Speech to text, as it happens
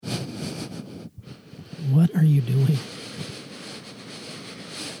What are you doing?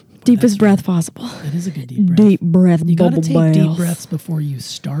 Deepest breath possible. That is a good deep breath. Deep breath. You got to bubble take deep bath. breaths before you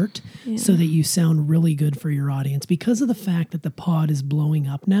start so that you sound really good for your audience. Because of the fact that the pod is blowing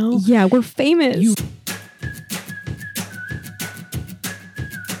up now. Yeah, we're famous.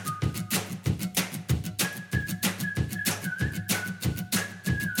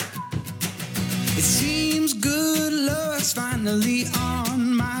 It seems good luck's finally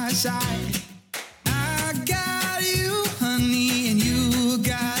on my side. I got you, honey, and you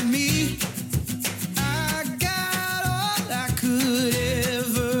got me. I got all I could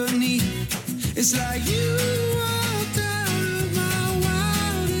ever need. It's like you walked out of my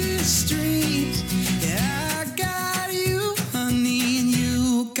wildest dreams. Yeah, I got you, honey, and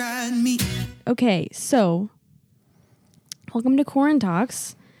you got me. Okay, so welcome to Corin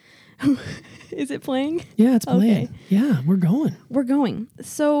Talks. Is it playing? Yeah, it's playing. Okay. Yeah, we're going. We're going.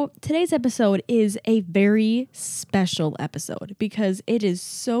 So today's episode is a very special episode because it is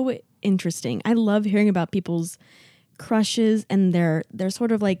so interesting. I love hearing about people's crushes and their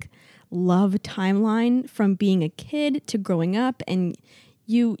sort of like love timeline from being a kid to growing up, and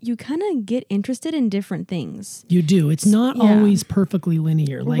you kind of get interested in different things. You do. It's not always perfectly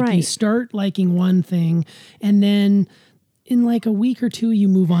linear. Like you Right. start liking one thing and then in like a week or two you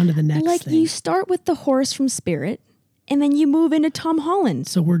move on to the next Like thing. you start with the horse from Spirit, and then you move into Tom Holland.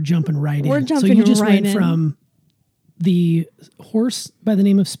 So we're jumping right We're in. So jumping you just right went in. from the horse by the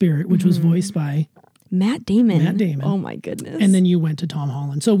name of Spirit, which was voiced by, Matt Damon. Matt Damon. Oh my goodness. and then you went to Tom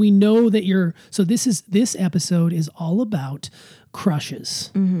Holland. So we know that this episode is all about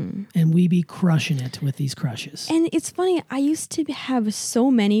crushes. And we be crushing it with these crushes. And it's funny, I used to have so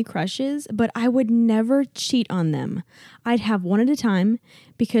many crushes, but I would never cheat on them. I'd have one at a time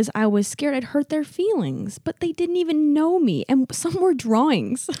because I was scared I'd hurt their feelings, but they didn't even know me. And some were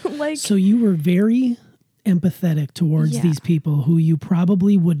drawings. Like, So you were very empathetic towards Yeah. these people who you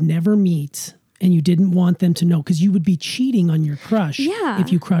probably would never meet and you didn't want them to know because you would be cheating on your crush Yeah.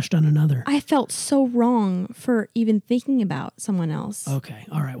 if you crushed on another. I felt so wrong for even thinking about someone else. Okay.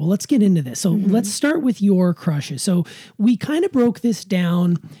 All right. Well, let's get into this. So let's start with your crushes. So we kind of broke this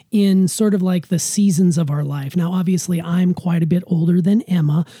down in sort of like the seasons of our life. Now, obviously, I'm quite a bit older than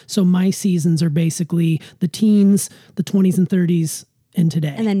Emma. So my seasons are basically the teens, the 20s and 30s, and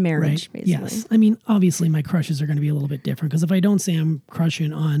today. And then marriage, right? basically. Yes. I mean, obviously, my crushes are going to be a little bit different because if I don't say I'm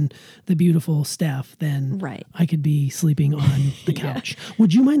crushing on the beautiful Steph, then Right. I could be sleeping on the couch.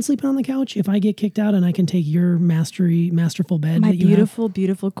 Would you mind sleeping on the couch if I get kicked out and I can take your masterful bed? My that you have? beautiful,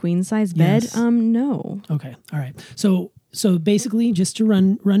 beautiful queen size bed? Yes. No. Okay. All right. So basically, just to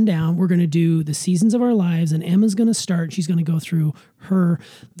run down, we're going to do the seasons of our lives, and Emma's going to start. She's going to go through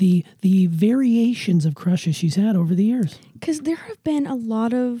the variations of crushes she's had over the years. Because there have been a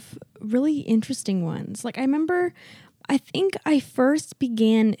lot of really interesting ones. Like I think I first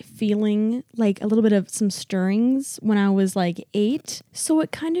began feeling like a little bit of some stirrings when I was like 8. So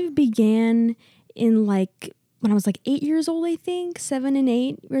it kind of began in like when I was like 8 years old, I think 7 and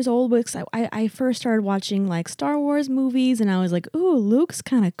 8 years old. Because I first started watching like Star Wars movies, and I was like, ooh, Luke's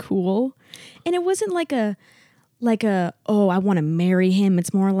kind of cool. And it wasn't like a oh, I want to marry him.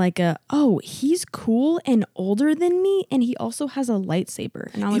 It's more like oh, he's cool and older than me, and he also has a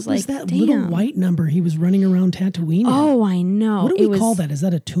lightsaber. And I was It was like, that damn. little white number he was running around Tatooine in. Oh, I know. What do we call that? Is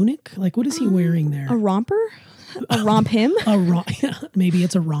that a tunic? Like, what is he wearing there? A romper? A romp him? Maybe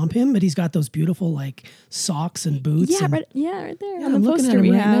it's a romp him, but he's got those beautiful like socks and boots. Yeah, and, right there Yeah, on the I'm looking poster at him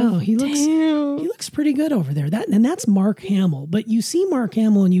we right have. now. He looks pretty good over there. That's Mark Hamill. But you see Mark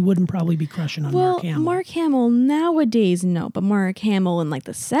Hamill, and you wouldn't probably be crushing on Well, Mark Hamill. Mark Hamill nowadays, no. But Mark Hamill in like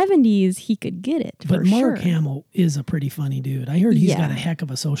the 70s, he could get it for But Mark sure. Hamill is a pretty funny dude. I heard he's Yeah. got a heck of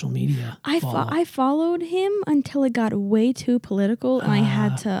a social media follow. I followed him until it got way too political, and I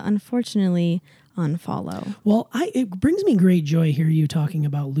had to unfortunately unfollow. Well, it brings me great joy to hear you talking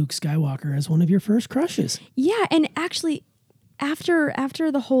about Luke Skywalker as one of your first crushes. Yeah, and actually, after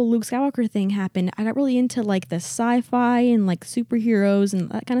the whole Luke Skywalker thing happened, I got really into like the sci-fi and like superheroes and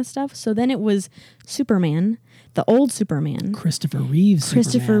that kind of stuff. So then it was Superman, the old Superman. Christopher Reeves.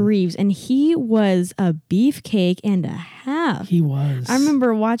 Christopher Superman. Reeves, and he was a beefcake and a half. He was. I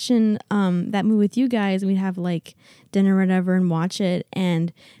remember watching that movie with you guys, and we'd have like dinner or whatever and watch it,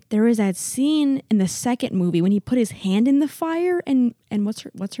 and there was that scene in the second movie when he put his hand in the fire, and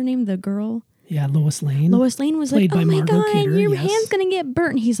what's her name, the girl? Yeah, Lois Lane. Lois Lane was Played like, by oh my Margot God, Kidder, your yes. hand's going to get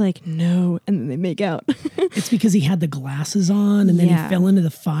burnt. And he's like, no. And then they make out. It's because he had the glasses on and then Yeah. he fell into the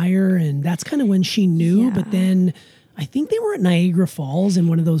fire. And that's kind of when she knew. Yeah. But then I think they were at Niagara Falls in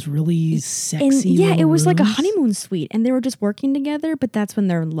one of those really And sexy yeah, little it was like a rooms. honeymoon suite, and they were just working together, but that's when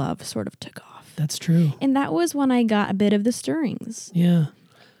their love sort of took off. That's true. And that was when I got a bit of the stirrings. Yeah.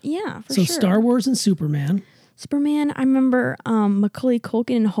 Yeah, for So sure. Star Wars and Superman. Superman, I remember Macaulay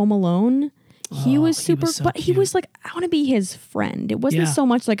Culkin in Home Alone. He was super, so but he cute. was like, I want to be his friend. It wasn't Yeah. so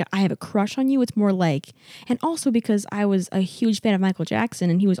much like I have a crush on you. It's more like, and also because I was a huge fan of Michael Jackson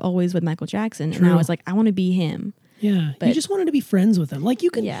and he was always with Michael Jackson. And I True. was like, I want to be him. Yeah. You But- just wanted to be friends with them. Like you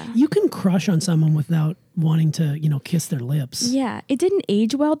can Yeah. you can crush on someone without wanting to, kiss their lips. Yeah. It didn't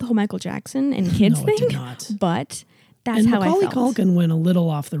age well, the whole Michael Jackson and kids No, thing. it did not. But that's And how Macaulay I felt. Culkin went a little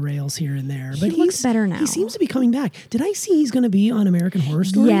off the rails here and there, but He looks better now. He seems to be coming back. Did I see he's going to be on American Horror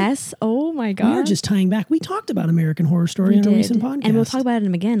Story? Yes. Oh my God. We are just tying back. We talked about American Horror Story on a recent podcast. And we'll talk about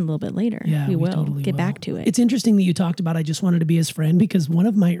him again a little bit later. Yeah, we will totally get will. back to it. It's interesting that you talked about I just wanted to be his friend because one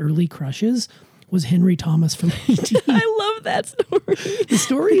of my early crushes was Henry Thomas from E.T. I love that story. The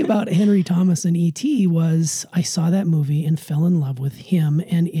story about Henry Thomas and E.T. was I saw that movie and fell in love with him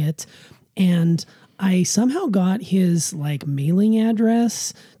and it. And I somehow got his mailing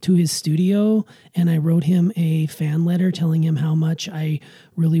address to his studio and I wrote him a fan letter telling him how much I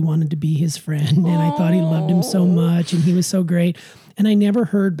really wanted to be his friend. And I thought he loved him so much and he was so great. And I never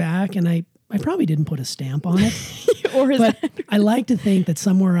heard back and I probably didn't put a stamp on it. Or his But I like to think that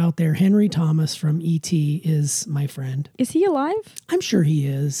somewhere out there, Henry Thomas from E.T. is my friend. Is he alive? I'm sure he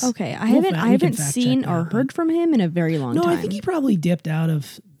is. Okay, I We'll haven't fa- I we can haven't fact seen check or that, but- heard from him in a very long No, time. I think he probably dipped out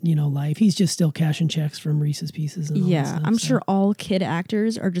of life. He's just still cashing checks from Reese's Pieces. And all that yeah, stuff, I'm so. sure all kid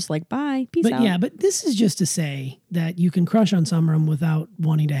actors are just like, bye, peace But out. yeah, but this is just to say that you can crush on someone without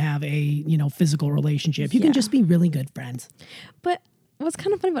wanting to have a physical relationship. You Yeah. can just be really good friends. But what's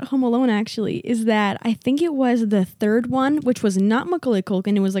kind of funny about Home Alone actually is that I think it was the third one, which was not Macaulay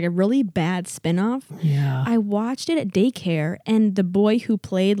Culkin. It was like a really bad spinoff. Yeah. I watched it at daycare, and the boy who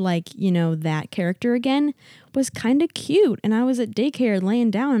played that character again was kind of cute. And I was at daycare laying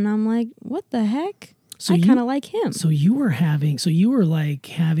down, and I'm like, what the heck? So I you- kind of like him. So you were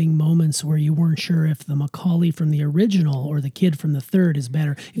having moments where you weren't sure if the Macaulay from the original or the kid from the third is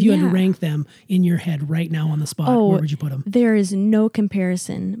better. If you had to Yeah. rank them in your head right now on the spot, Oh, where would you put them? There is no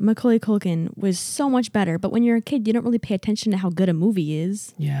comparison. Macaulay Culkin was so much better, but when you're a kid, you don't really pay attention to how good a movie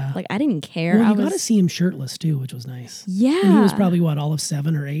is. Yeah. Like I didn't care. Well, I you got to was see him shirtless too, which was nice. yeah. And he was probably all of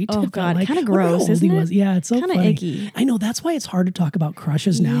 7 or 8. Oh, It felt God, like. kinda I wonder how gross, old isn't he it? was. Yeah, it's so Kinda funny. icky. I know that's why it's hard to talk about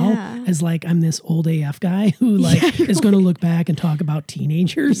crushes now. Yeah. As I'm this old AF guy who is going to look back and talk about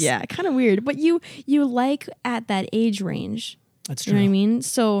teenagers. Yeah, kind of weird. But you like at that age range. That's You true. know what I mean?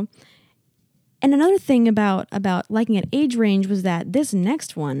 So, and another thing about liking at age range was that this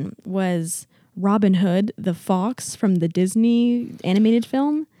next one was Robin Hood, the fox from the Disney animated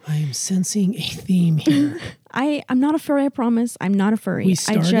film. I am sensing a theme here. I'm not a furry, I promise. I'm not a furry. We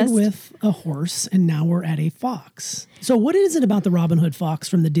started with a horse and now we're at a fox. So what is it about the Robin Hood fox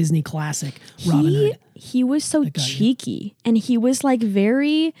from the Disney classic Robin Hood? He was so got you. cheeky, and he was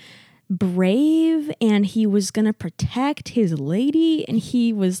very brave, and he was gonna protect his lady, and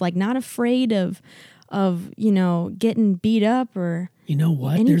he was not afraid of getting beat up or You know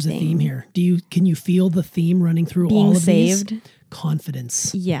what? There's a anything. theme here. Can you feel the theme running through Being all of saved? these?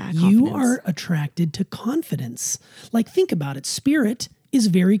 Confidence. Yeah, You confidence. are attracted to confidence. Think about it. Spirit is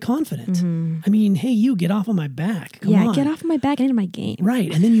very confident. I mean, hey, you get off of my back. Come on. get off my back and into my game.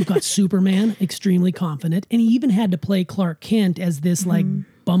 Right. And then you've got Superman, extremely confident. And he even had to play Clark Kent as this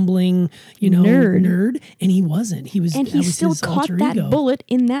bumbling, nerd. And he wasn't. He was And that he was still his caught alter that ego. bullet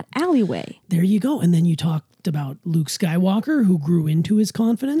in that alleyway. There you go. And then you talked about Luke Skywalker, who grew into his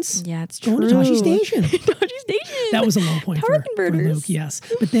confidence. Yeah, it's Going true. to Tosche Station. Tosche Station. That was a low point Power for converters. Luke, yes.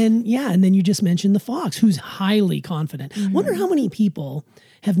 But then, and then you just mentioned the fox, who's highly confident. Wonder how many people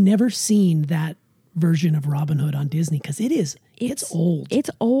have never seen that version of Robin Hood on Disney, because it's old. It's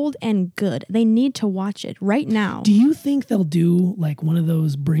old and good. They need to watch it right now. Do you think they'll do one of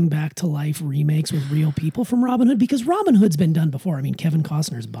those bring back to life remakes with real people from Robin Hood? Because Robin Hood's been done before. I mean, Kevin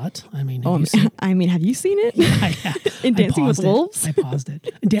Costner's butt. I mean, have you seen it? Have you seen it? Yeah. In I Dancing with paused it. Wolves? I paused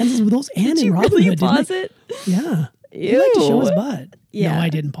it. And Dances with Wolves and Did in you Robin really Hood. pause didn't it? I? Yeah. He liked to show his Ew. butt. Yeah. No, I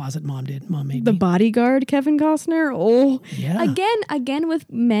didn't pause it. Mom did. Mom made The me. Bodyguard, Kevin Costner. Oh, Yeah. Again with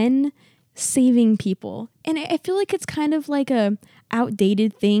men saving people, and I feel like it's kind of like a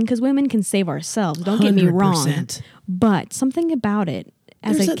outdated thing because women can save ourselves. Don't get me wrong, 100%. but something about it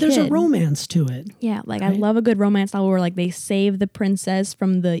as a kid. There's a romance to it. Yeah, I love a good romance novel where they save the princess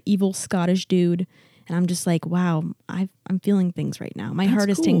from the evil Scottish dude, and I'm just like, wow, I'm feeling things right now. My heart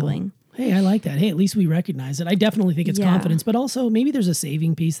is cool. tingling. Hey, I like that. Hey, at least we recognize it. I definitely think it's Yeah. confidence, but also maybe there's a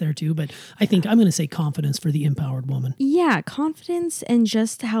saving piece there too. But I think I'm going to say confidence for the empowered woman. Yeah, confidence and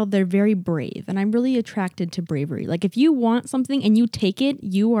just how they're very brave. And I'm really attracted to bravery. Like if you want something and you take it,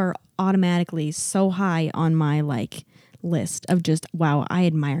 you are automatically so high on my like list of just, wow, I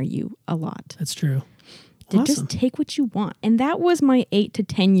admire you a lot. That's true. To Awesome. just take what you want. And that was my 8 to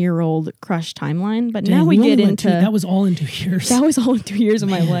 10-year-old crush timeline. But Dang, now we only get went into that was all in 2 years. that was all in 2 years of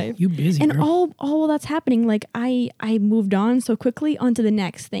my life. You busy, And girl. all while that's happening, like I moved on so quickly onto the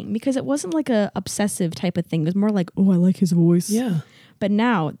next thing because it wasn't like a obsessive type of thing. It was more like, oh, I like his voice. Yeah. But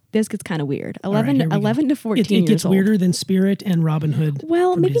now this gets kind of weird. All right, here we go. 11 to 14 It years gets old. weirder than Spirit and Robin Hood.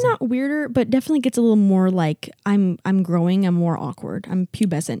 Well, from maybe Disney. not weirder, but definitely gets a little more like I'm growing. I'm more awkward. I'm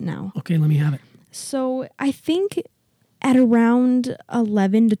pubescent now. Okay, let me have it. So I think at around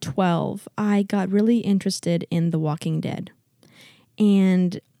 11 to 12, I got really interested in The Walking Dead.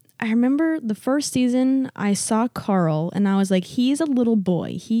 And I remember the first season, I saw Carl, and I was like, he's a little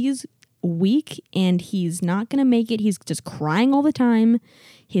boy. He's weak, and he's not going to make it. He's just crying all the time.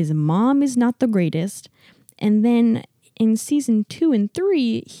 His mom is not the greatest. And then in season 2 and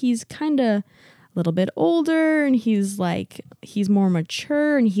 3, he's kind of a little bit older, and he's more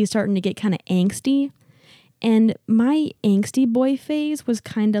mature, and he's starting to get kind of angsty. And my angsty boy phase was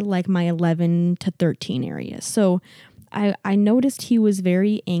kind of like my 11 to 13 area. So I noticed he was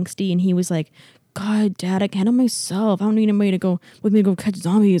very angsty and he was like, God, Dad, I can't handle myself. I don't need anybody to go with me to go catch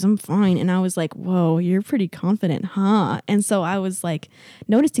zombies. I'm fine. And I was like, whoa, you're pretty confident, huh? And so I was like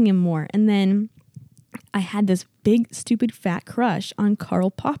noticing him more. And then I had this big, stupid, fat crush on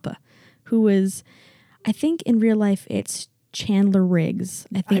Carl Papa, who was, I think in real life, it's Chandler Riggs.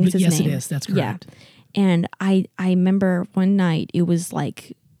 I think it's his yes, name. it is. That's correct. Yeah. And I remember one night, it was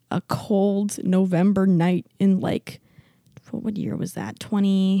like a cold November night in like, what year was that?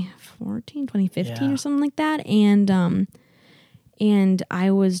 2014, 2015 Yeah. or something like that. And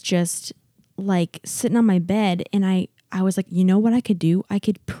I was just like sitting on my bed and I was like, you know what I could do? I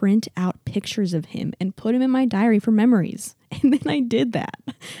could print out pictures of him and put him in my diary for memories. And then I did that.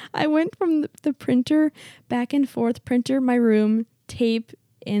 I went from the printer back and forth, printer, my room, tape,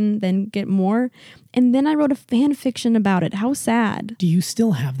 and then get more. And then I wrote a fan fiction about it. How sad. Do you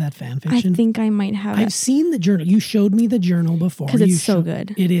still have that fan I fiction? think I might have I've it. seen the journal. You showed me the journal before. 'Cause it's You so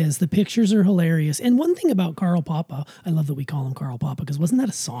good. It is. The pictures are hilarious. And one thing about Carl Papa, I love that we call him Carl Papa because wasn't that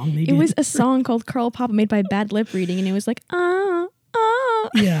a song they It did? was a song called Carl Papa made by Bad Lip Reading, and it was like,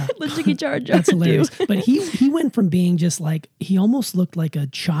 Yeah. let Jiggy Jar Jar That's hilarious. do. But he went from being just like, he almost looked like a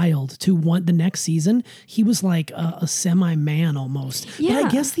child to the next season. He was like a semi-man almost. But I Yeah.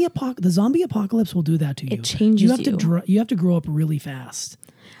 guess the zombie apocalypse will do that to you. It changes you. Have you. to you have to grow up really fast.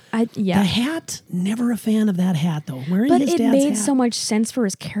 The Yeah. hat, never a fan of that hat though. Wearing But his it dad's made hat. so much sense for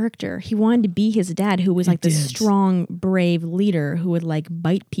his character. He wanted to be his dad, who was like this did. strong, brave leader who would like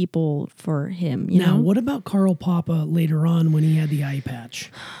bite people for him. You Now, know? what about Carl Papa later on when he had the eye patch?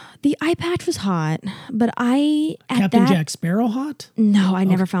 The eye patch was hot, but Captain Jack Sparrow hot? No, I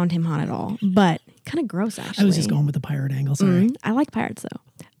never found him hot at all. But kind of gross, actually. I was just going with the pirate angle. Sorry. I like pirates though.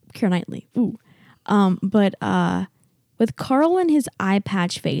 Keira Knightley. Ooh. But with Carl and his eye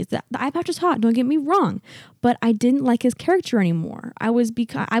patch phase, the eye patch was hot. Don't get me wrong, but I didn't like his character anymore. I was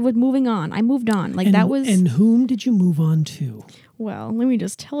moving on. I moved on. Like that was. And whom did you move on to? Well, let me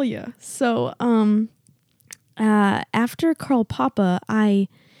just tell you. So, after Carl Papa, I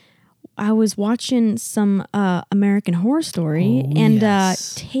was watching some American Horror Story, Oh, and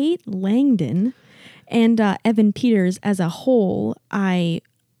yes. Tate Langdon and Evan Peters as a whole,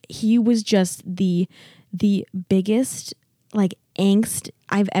 he was just the biggest like angst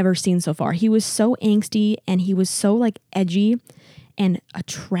I've ever seen so far. He was so angsty and he was so like edgy and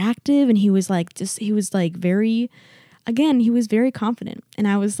attractive, and he was very confident, and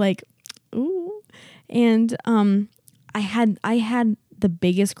I was like, ooh. And I had the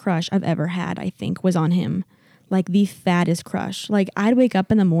biggest crush I've ever had, I think, was on him. Like the fattest crush. Like I'd wake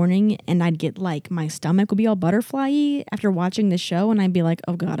up in the morning and I'd get like, my stomach would be all butterfly-y after watching the show, and I'd be like,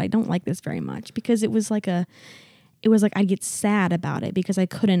 oh God, I don't like this very much, because it was like I'd get sad about it because I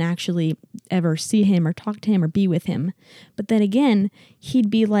couldn't actually ever see him or talk to him or be with him. But then again, he'd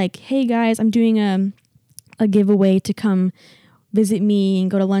be like, hey guys, I'm doing a giveaway to come visit me and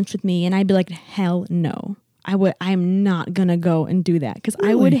go to lunch with me. And I'd be like, hell no. I'm not gonna go and do that, because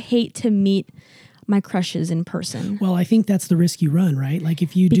I would hate to meet my crushes in person. Well, I think that's the risk you run, right? Like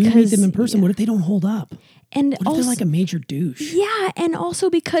if you do meet Because, them in person, yeah. what if they don't hold up? And What if also, they're like a major douche? yeah, and also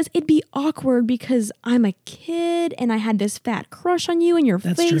because it'd be awkward because I'm a kid and I had this fat crush on you and your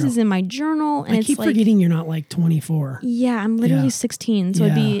That's face true. is in my journal and I it's keep like forgetting you're not like 24. yeah, I'm literally Yeah. 16, so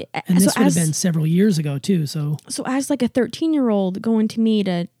it'd be and so this would have as been several years ago too. So as like a 13-year-old going to meet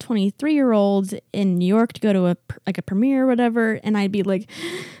a 23-year-old in New York to go to a premiere or whatever, and I'd be like,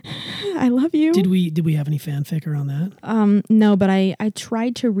 I love you. did we have any fanfic around that? No, but I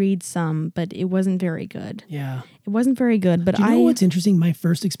tried to read some, but it wasn't very good. Yeah. It wasn't very good, but Do you know what's interesting? My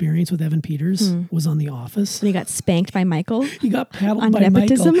first experience with Evan Peters was on The Office. when he got spanked by Michael. He got paddled On by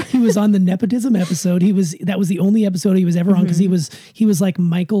nepotism? Michael. He was on the nepotism episode. That was the only episode he was ever on because he was like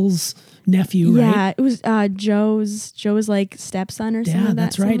Michael's nephew, right? Yeah, it was Joe's like stepson or something. Yeah, like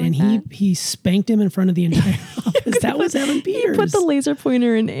that's that, right. something And like that. he spanked him in front of the entire office. That was Evan Peters. He put the laser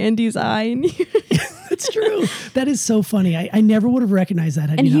pointer in Andy's eye, and, That's true. That is so funny. I never would have recognized that.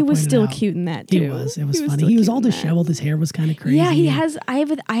 Had and you he not was pointed still it out. cute in that too. He was. It was funny. still He was cute all in that. disheveled. His hair was kind of crazy. Yeah, he has. I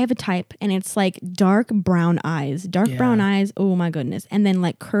have a type, and it's like dark brown eyes. Dark brown Yeah. eyes. Oh my goodness! And then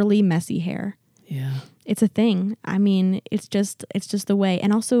like curly, messy hair. Yeah. It's a thing. I mean, it's just the way.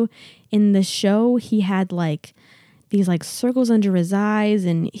 And also in the show, he had like these like circles under his eyes,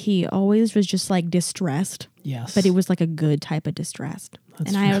 and he always was just like distressed. Yes. But it was like a good type of distressed.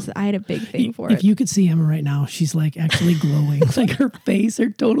 That's and true. I had a big thing for If it. you could see Emma right now, she's like actually glowing. Like her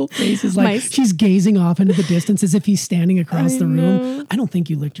total face is like My- she's gazing off into the distance as if he's standing across I the room. know. I don't think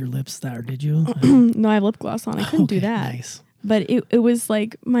you licked your lips there, did you? No, I have lip gloss on. I couldn't do Okay, that. Nice. But it was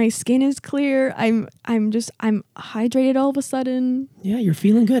like my skin is clear. I'm hydrated all of a sudden. Yeah, you're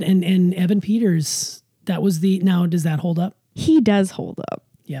feeling good. And Evan Peters, that was now does that hold up? He does hold up.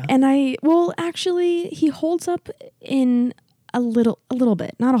 Yeah. And actually he holds up in a little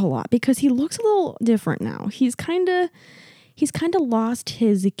bit, not a whole lot, because he looks a little different now. He's kind of lost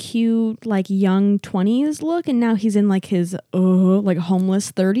his cute like young 20s look, and now he's in like his like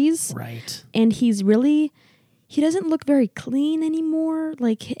homeless 30s. Right. And he doesn't look very clean anymore.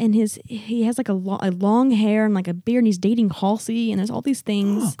 Like, and he has like a long hair and like a beard, and he's dating Halsey, and there's all these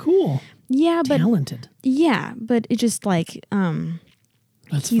things. Oh, cool. Yeah, but Talented. but it just like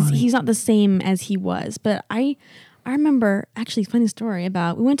That's he's funny. he's not the same as he was. But I remember actually funny story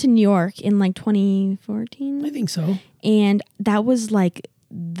about we went to New York in like 2014, I think so. and that was like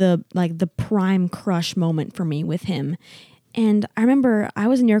the prime crush moment for me with him. And I remember I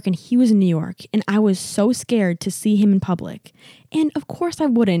was in New York and he was in New York, and I was so scared to see him in public. And of course I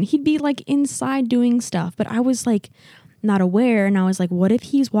wouldn't. He'd be like inside doing stuff, but I was like not aware, and I was like, what if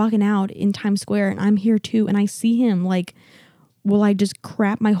he's walking out in Times Square and I'm here too and I see him? Like, will I just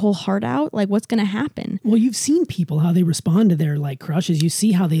crap my whole heart out? Like, what's going to happen? Well, you've seen people how they respond to their like crushes. You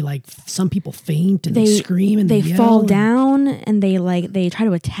see how they like some people faint and they scream and they yell fall and- down, and they try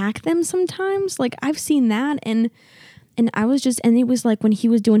to attack them sometimes. Like, I've seen that, and I was just, and it was like when he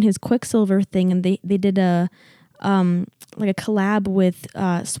was doing his Quicksilver thing, and they did a like a collab with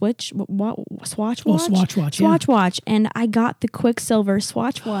Swatch Watch. Yeah. Swatch Watch, and I got the Quicksilver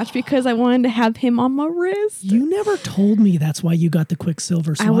Swatch Watch because I wanted to have him on my wrist. You never told me that's why you got the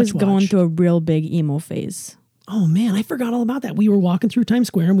Quicksilver Swatch I was watch. going through a real big emo phase. Oh man, I forgot all about that. We were walking through Times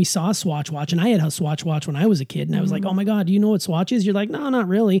Square and we saw a Swatch watch, and I had a Swatch watch when I was a kid, and I was like, "Oh my god, do you know what Swatch is?" You're like, "No, not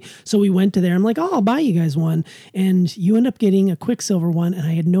really." So we went to there. I'm like, "Oh, I'll buy you guys one," and you end up getting a Quicksilver one, and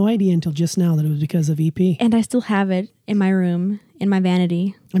I had no idea until just now that it was because of EP. And I still have it in my room, in my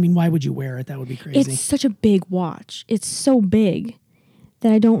vanity. I mean, why would you wear it? That would be crazy. It's such a big watch. It's so big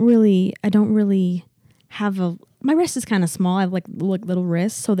that I don't really have my wrist is kind of small. I have like little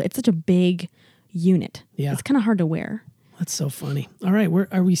wrists, so that it's such a big unit. Yeah. It's kind of hard to wear. That's so funny. All right,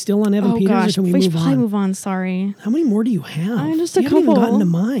 are we still on Evan Oh Peters, gosh, or can we should move probably on? move on. Sorry. How many more do you have? Just you a haven't even couple. gotten to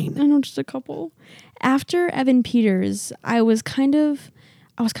mine. I know, just a couple. After Evan Peters, I was kind of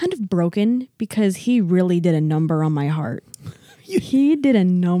broken because he really did a number on my heart. He did a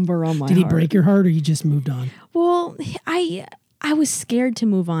number on my Did he heart. break your heart, or you just moved on? Well, I was scared to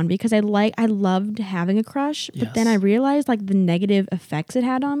move on because I loved having a crush, but then Yes. I realized like the negative effects it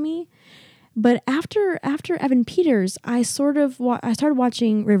had on me. But after Evan Peters, I started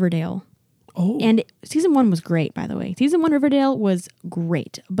watching Riverdale. Oh, And season 1 was great, by the way. Season 1 Riverdale was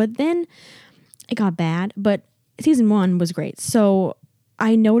great, but then it got bad, but season 1 was great. So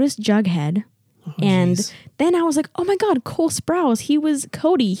I noticed Jughead. And jeez. then I was like, "Oh my God, Cole Sprouse! He was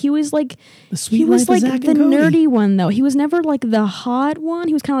Cody. He was like The Sweet he was Life of like Zack the and Cody. nerdy one, though. He was never like the hot one.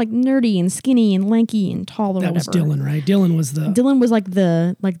 He was kind of like nerdy and skinny and lanky and tall or that was whatever. Dylan, right? Dylan was the Dylan was like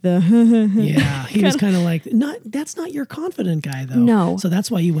the yeah. He was kind of like that's not your confident guy though. No. So that's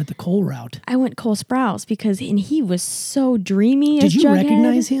why you went the Cole route. I went Cole Sprouse because he was so dreamy. Did as you Jughead.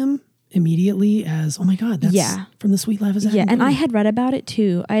 recognize him? immediately as, oh my God, that's Yeah. from The Sweet Life of Zack Yeah, and Cody. I had read about it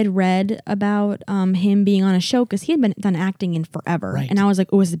too. I had read about him being on a show because he had been done acting in forever. Right. And I was like,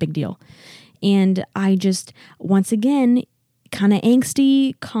 oh, it's a big deal. And I just, once again, kind of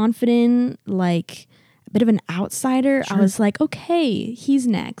angsty, confident, like a bit of an outsider. Sure. I was like, okay, he's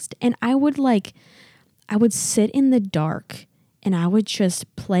next. And I would sit in the dark and I would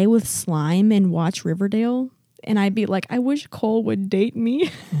just play with slime and watch Riverdale. And I'd be like, I wish Cole would date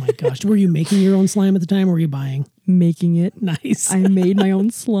me. Oh my gosh. Were you making your own slime at the time or were you buying? Making it. Nice. I made my own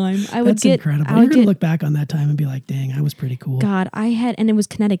slime. I would That's get incredible. I You're would going to get, look back on that time and be like, dang, I was pretty cool. God, and it was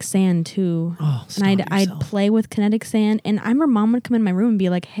kinetic sand too. Oh, and I'd stop I'd yourself. play with kinetic sand. And I remember Mom would come in my room and be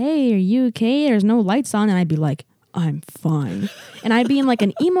like, hey, are you okay? There's no lights on. And I'd be like, I'm fine. And I'd be in like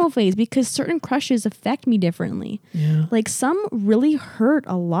an emo phase because certain crushes affect me differently. Yeah. Like some really hurt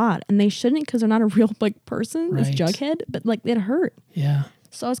a lot and they shouldn't because they're not a real like person. It's Right. Jughead, but like it hurt. Yeah.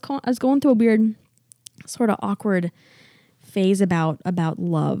 So I was going through a weird sort of awkward phase about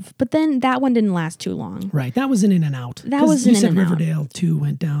love. But then that one didn't last too long. Right. That was an in and out. That 'Cause was you an said in and out. Riverdale 2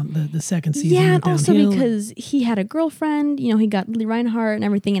 went down, the second season Yeah, went and also downhill. because he had a girlfriend, he got Lee Reinhardt and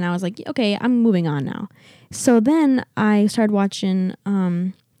everything, and I was like, okay, I'm moving on now. So then I started watching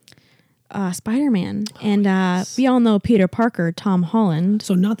Spider-Man, and we all know Peter Parker, Tom Holland.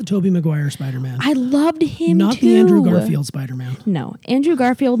 So not the Tobey Maguire Spider-Man. I loved him Not too. the Andrew Garfield Spider-Man. No, Andrew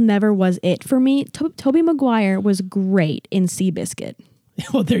Garfield never was it for me. Tobey Maguire was great in Seabiscuit.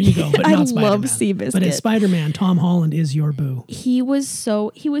 Well, there you go. But I not Spider-Man. love Seabiscuit. But as Spider-Man, Tom Holland is your boo. He was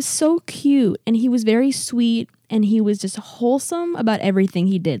so cute and he was very sweet and he was just wholesome about everything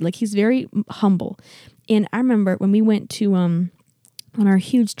he did. Like he's very humble. And I remember when we went to on our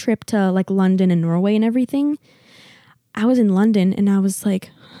huge trip to like London and Norway and everything, I was in London and I was like,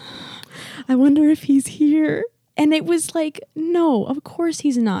 I wonder if he's here. And it was like, no, of course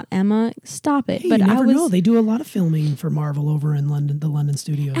he's not, Emma. Stop it. Hey, but you never I was know. They do a lot of filming for Marvel over in London, the London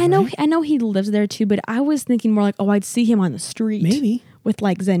studios. I know right? he lives there too, but I was thinking more like, oh, I'd see him on the street. Maybe. With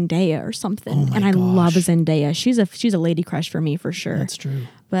like Zendaya or something. Oh my and I love gosh. Zendaya. She's a lady crush for me for sure. That's true.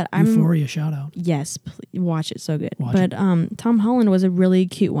 But I'm Euphoria shout out. yes, please, watch it, so good. Watch but Tom Holland was a really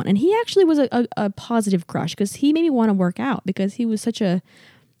cute one. And he actually was a positive crush because he made me want to work out because he was such an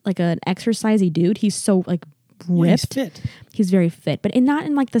exercisey dude. He's so like Yeah, he's ripped. fit. He's very fit, but not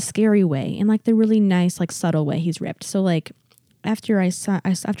in like the scary way, in like the really nice, like subtle way. He's ripped. So like after I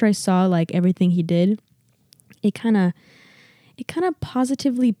saw like everything he did, it kind of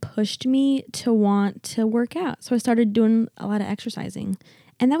positively pushed me to want to work out. So I started doing a lot of exercising,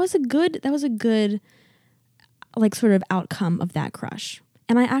 and that was a good like sort of outcome of that crush.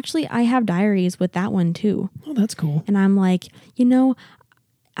 And I have diaries with that one too. Oh, that's cool. And I'm like,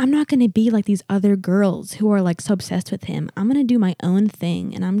 I'm not going to be like these other girls who are like so obsessed with him. I'm going to do my own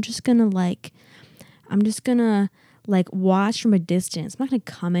thing. And I'm just going to watch from a distance. I'm not going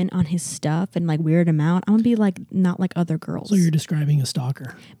to comment on his stuff and like weird him out. I'm going to be like, not like other girls. So you're describing a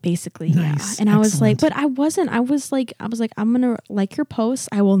stalker. Basically. Nice. Yeah. And I was like, Excellent. but I wasn't. I was like, I'm going to like your posts.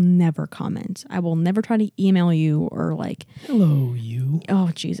 I will never comment. I will never try to email you or like, Hello, you.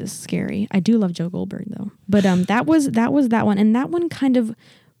 oh Jesus, scary. I do love Joe Goldberg though. But that was that one. And that one kind of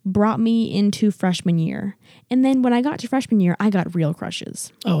brought me into freshman year. And then when I got to freshman year, I got real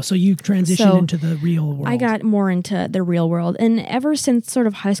crushes. Oh, so you transitioned So, into the real world. I got more into the real world. And ever since sort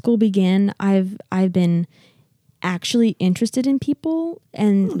of high school began, I've been actually interested in people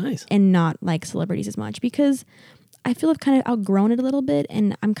and Oh, nice. and not like celebrities as much because I feel I've kind of outgrown it a little bit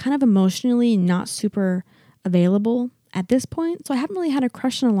and I'm kind of emotionally not super available at this point. So I haven't really had a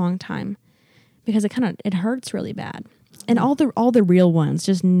crush in a long time because it hurts really bad. And all the real ones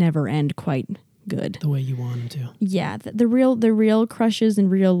just never end quite good. the way you want them to. Yeah, the real crushes and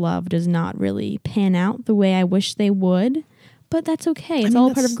real love does not really pan out the way I wish they would, but that's okay. It's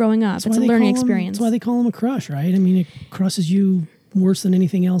all part of growing up. It's a learning experience. That's why they call them a crush, right? I mean, it crushes you worse than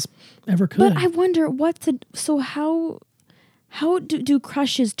anything else ever could. But I wonder how do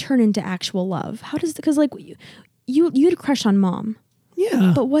crushes turn into actual love? How does because like you had a crush on Mom.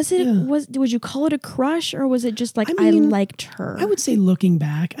 yeah. But would you call it a crush or was it just like I mean, liked her? I would say looking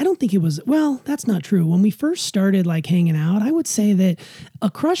back, I don't think it was, well, that's not true. When we first started like hanging out, I would say that a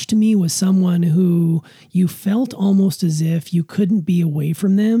crush to me was someone who you felt almost as if you couldn't be away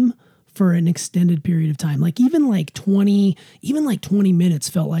from them for an extended period of time. Like even like 20 minutes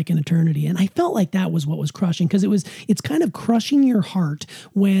felt like an eternity. And I felt like that was what was crushing, because it's kind of crushing your heart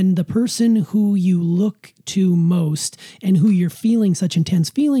when the person who you look to most and who you're feeling such intense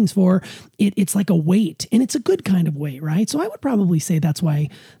feelings for, it's like a weight, and it's a good kind of weight, right? So I would probably say that's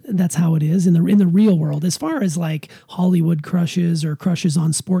how it is in the real world. As far as like Hollywood crushes or crushes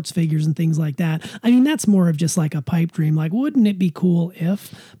on sports figures and things like that, I mean, that's more of just like a pipe dream. Like, wouldn't it be cool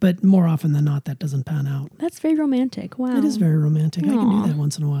if? But more often than not, that doesn't pan out. That's very romantic. Wow. It is very romantic. I can do that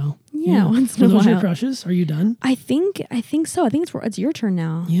once in a while. Yeah, once in a Are those your while. crushes? Are you done? I think so. I think it's your turn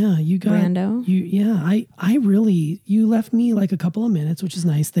now. Yeah, you got Brando. I really, you left me like a couple of minutes, which is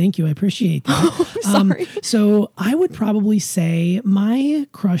nice. Thank you. I appreciate that. Sorry. So I would probably say my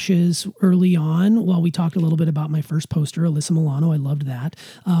crushes early on, well, we talked a little bit about my first poster, Alyssa Milano. I loved that.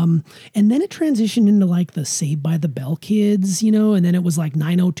 And then it transitioned into like the Saved by the Bell kids, and then it was like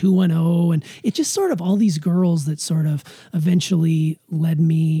 90210. And it just sort of all these girls that sort of eventually led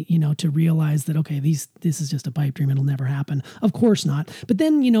me, to realize that, okay, this is just a pipe dream. It'll never happen. Of course not. But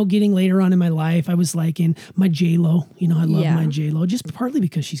then, getting later on in my life, I was like in my J-Lo, I love my J-Lo, just partly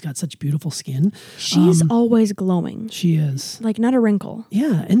because she's got such beautiful skin. She's always glowing. She is. Like not a wrinkle.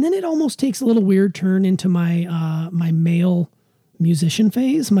 Yeah. And then it almost takes a little weird turn into my, my male musician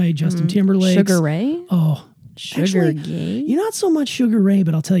phase, my Justin Timberlake. Sugar Ray? Oh, Sugar Gay? You're not so much Sugar Ray,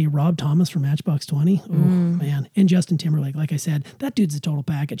 but I'll tell you, Rob Thomas from Matchbox 20. Oh, man. And Justin Timberlake, like I said, that dude's a total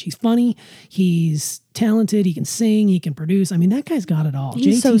package. He's funny. He's talented. He can sing. He can produce. I mean, that guy's got it all.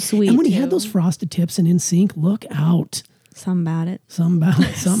 He's so sweet, And when he too. had those frosted tips and NSYNC, look out. Something about it.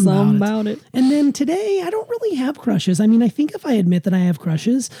 Something about it. And then today, I don't really have crushes. I mean, I think if I admit that I have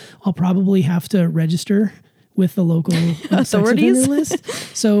crushes, I'll probably have to register with the local sex Authorities? offender list.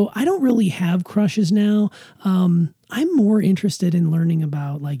 So I don't really have crushes now. I'm more interested in learning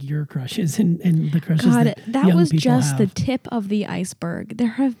about like your crushes and the crushes that young was people just have. the tip of the iceberg. There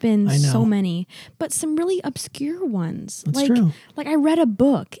have been I know. so many, but some really obscure ones. That's true. Like I read a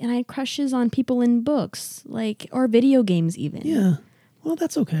book and I had crushes on people in books, or video games even. Yeah. Well,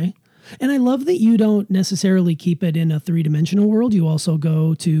 that's okay. And I love that you don't necessarily keep it in a 3-dimensional world. You also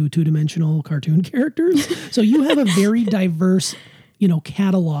go to 2-dimensional cartoon characters. So you have a very diverse,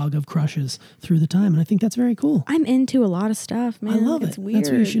 catalog of crushes through the time. And I think that's very cool. I'm into a lot of stuff, man. I love it's it. Weird.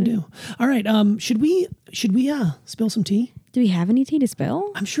 That's what you should do. All right. Should we spill some tea? Do we have any tea to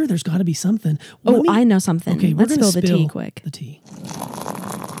spill? I'm sure there's got to be something. I know something. Okay, Let's we're gonna spill the tea quick. The tea.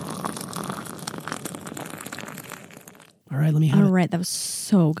 All right, let me have it. All right, that was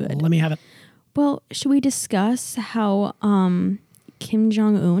so good. Let me have it. Well, should we discuss how Kim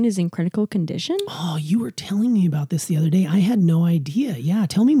Jong-un is in critical condition? Oh, you were telling me about this the other day. I had no idea. Yeah,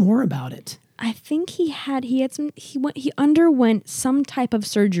 tell me more about it. I think he underwent some type of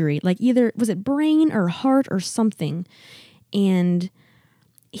surgery, like either was it brain or heart or something, and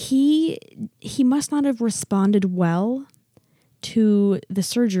he must not have responded well to the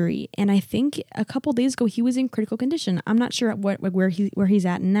surgery. And I think a couple days ago he was in critical condition. I'm not sure where he's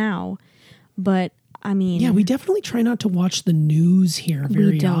at now, but I mean, yeah, we definitely try not to watch the news here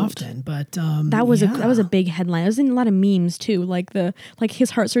very often, but that was a big headline. I was in a lot of memes too, like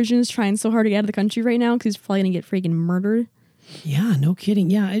his heart surgeon is trying so hard to get out of the country right now because he's probably gonna get freaking murdered. Yeah, no kidding.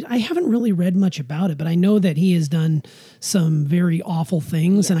 Yeah, I haven't really read much about it, but I know that he has done some very awful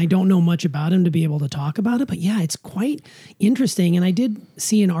things, and I don't know much about him to be able to talk about it. But yeah, it's quite interesting. And I did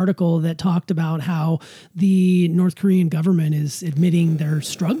see an article that talked about how the North Korean government is admitting they're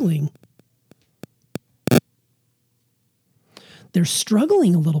struggling. They're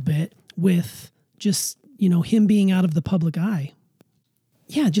struggling a little bit with just, him being out of the public eye.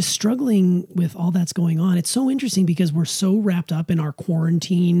 Yeah, just struggling with all that's going on. It's so interesting because we're so wrapped up in our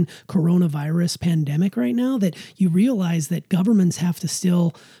quarantine coronavirus pandemic right now that you realize that governments have to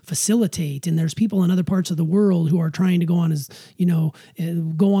still facilitate, and there's people in other parts of the world who are trying to go on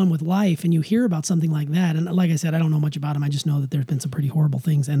go on with life, and you hear about something like that. And like I said, I don't know much about them. I just know that there's been some pretty horrible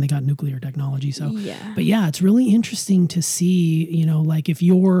things, and they got nuclear technology. So, but yeah, it's really interesting to see, like if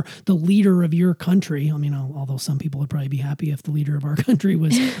you're the leader of your country, I mean, although some people would probably be happy if the leader of our country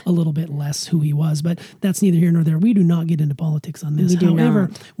was a little bit less who he was, but that's neither here nor there. We do not get into politics on this.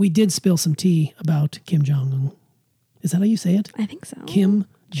 However, we did spill some tea about Kim Jong-un. Is that how you say it? I think so. Kim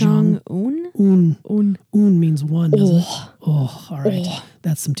Jong-un. Un means one, doesn't it? Oh, all right.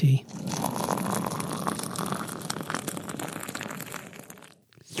 That's some tea.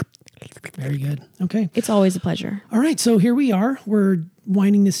 Very good. Okay. It's always a pleasure. All right. So here we are. We're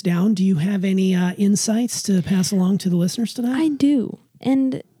winding this down. Do you have any insights to pass along to the listeners today? I do.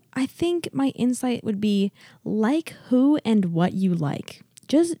 And I think my insight would be like who and what you like.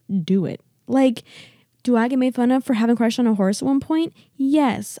 just do it. Like, do I get made fun of for having a crush on a horse at one point?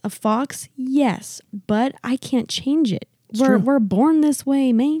 Yes. A fox? Yes. But I can't change it. We're born this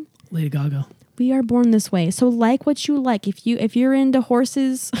way, man. Lady Gaga. We are born this way. So like what you like. If you're into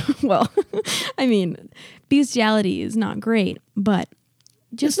horses, well, I mean, bestiality is not great, but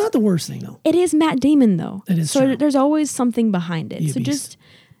It's not the worst thing, though. it is Matt Damon, though. It is So true. there's always something behind it. You So beast.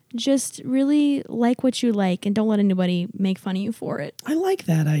 just really like what you like and don't let anybody make fun of you for it. I like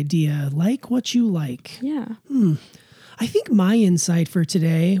that idea. Like what you like. Yeah. I think my insight for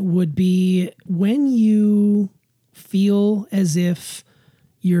today would be when you feel as if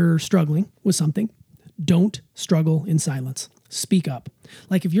you're struggling with something, don't struggle in silence. Speak up.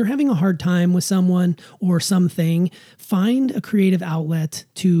 Like if you're having a hard time with someone or something, find a creative outlet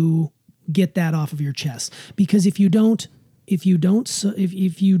to get that off of your chest. Because if you don't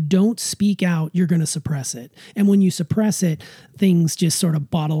speak out, you're going to suppress it. And when you suppress it, things just sort of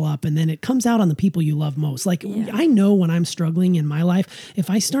bottle up and then it comes out on the people you love most. Like I know when I'm struggling in my life, if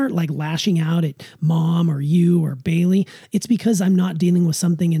I start like lashing out at mom or you or Bailey, it's because I'm not dealing with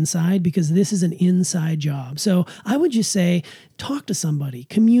something inside, because this is an inside job. So I would just say, talk to somebody,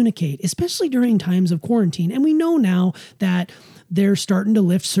 communicate, especially during times of quarantine. And we know now that they're starting to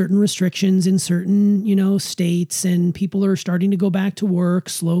lift certain restrictions in certain, states, and people are starting to go back to work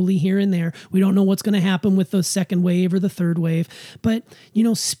slowly here and there. We don't know what's going to happen with the second wave or the third wave, but,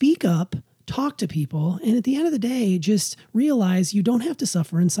 speak up, talk to people. And at the end of the day, just realize you don't have to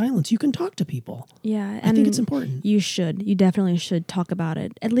suffer in silence. You can talk to people. Yeah. I think it's important. You definitely should talk about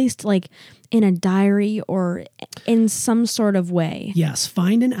it, at least like in a diary or in some sort of way. Yes,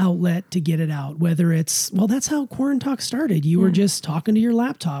 find an outlet to get it out, whether it's, that's how Quarant Talk started. You were just talking to your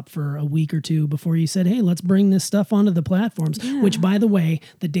laptop for a week or two before you said, hey, let's bring this stuff onto the platforms, which, by the way,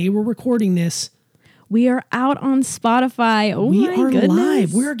 the day we're recording this, we are out on Spotify. Oh, we my are goodness.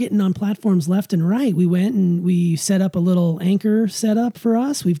 live. We're getting on platforms left and right. We went and we set up a little anchor setup for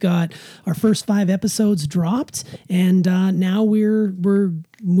us. We've got our first 5 episodes dropped, and now we're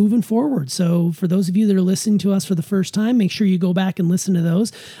moving forward. So for those of you that are listening to us for the first time, make sure you go back and listen to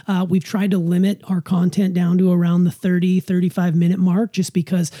those. We've tried to limit our content down to around the 35 minute mark, just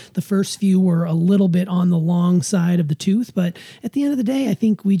because the first few were a little bit on the long side of the tooth. But at the end of the day, I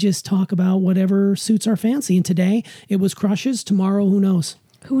think we just talk about whatever suits our fancy. And today it was crushes. Tomorrow, who knows?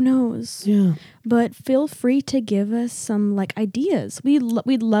 Who knows? Yeah. But feel free to give us some ideas. We'd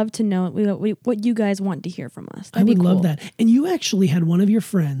love to know what you guys want to hear from us. I would love that. And you actually had one of your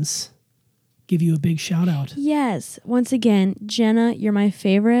friends give you a big shout out. Yes. Once again, Jenna, you're my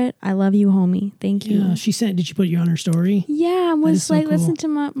favorite. I love you, homie. Thank you. Yeah. She sent. Did she put you on her story? Yeah. Was so cool. listen to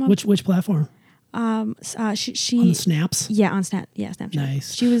my which platform? she On the Snaps. Yeah, on Snapchat.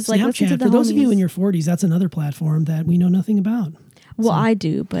 Nice. She was listen to Snapchat. the For those of you homies. in your 40s, that's another platform that we know nothing about. Well, I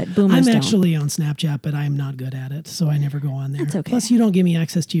do, but boomers I'm don't. actually on Snapchat, but I'm not good at it, so I never go on there. That's okay. Plus, you don't give me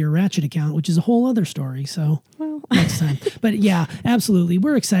access to your Ratchet account, which is a whole other story. So next time. But yeah, absolutely,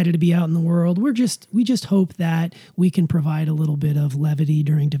 we're excited to be out in the world. We just hope that we can provide a little bit of levity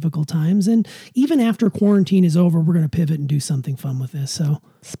during difficult times, and even after quarantine is over, we're going to pivot and do something fun with this. So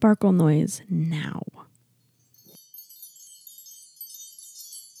Sparkle noise now.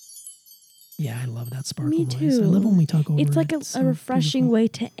 yeah, I love that sparkle Me noise. too. I love when we talk over It's it. like It's a so refreshing beautiful. way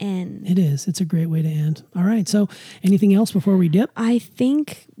to end. It is. It's a great way to end. All right. So anything else before we dip? I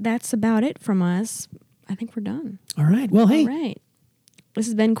think that's about it from us. I think we're done. All right. Well, hey, All right. This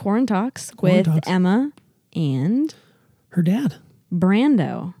has been Quarant Talks Quarant with Talks. Emma and her dad.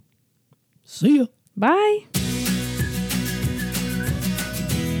 Brando. See ya. Bye.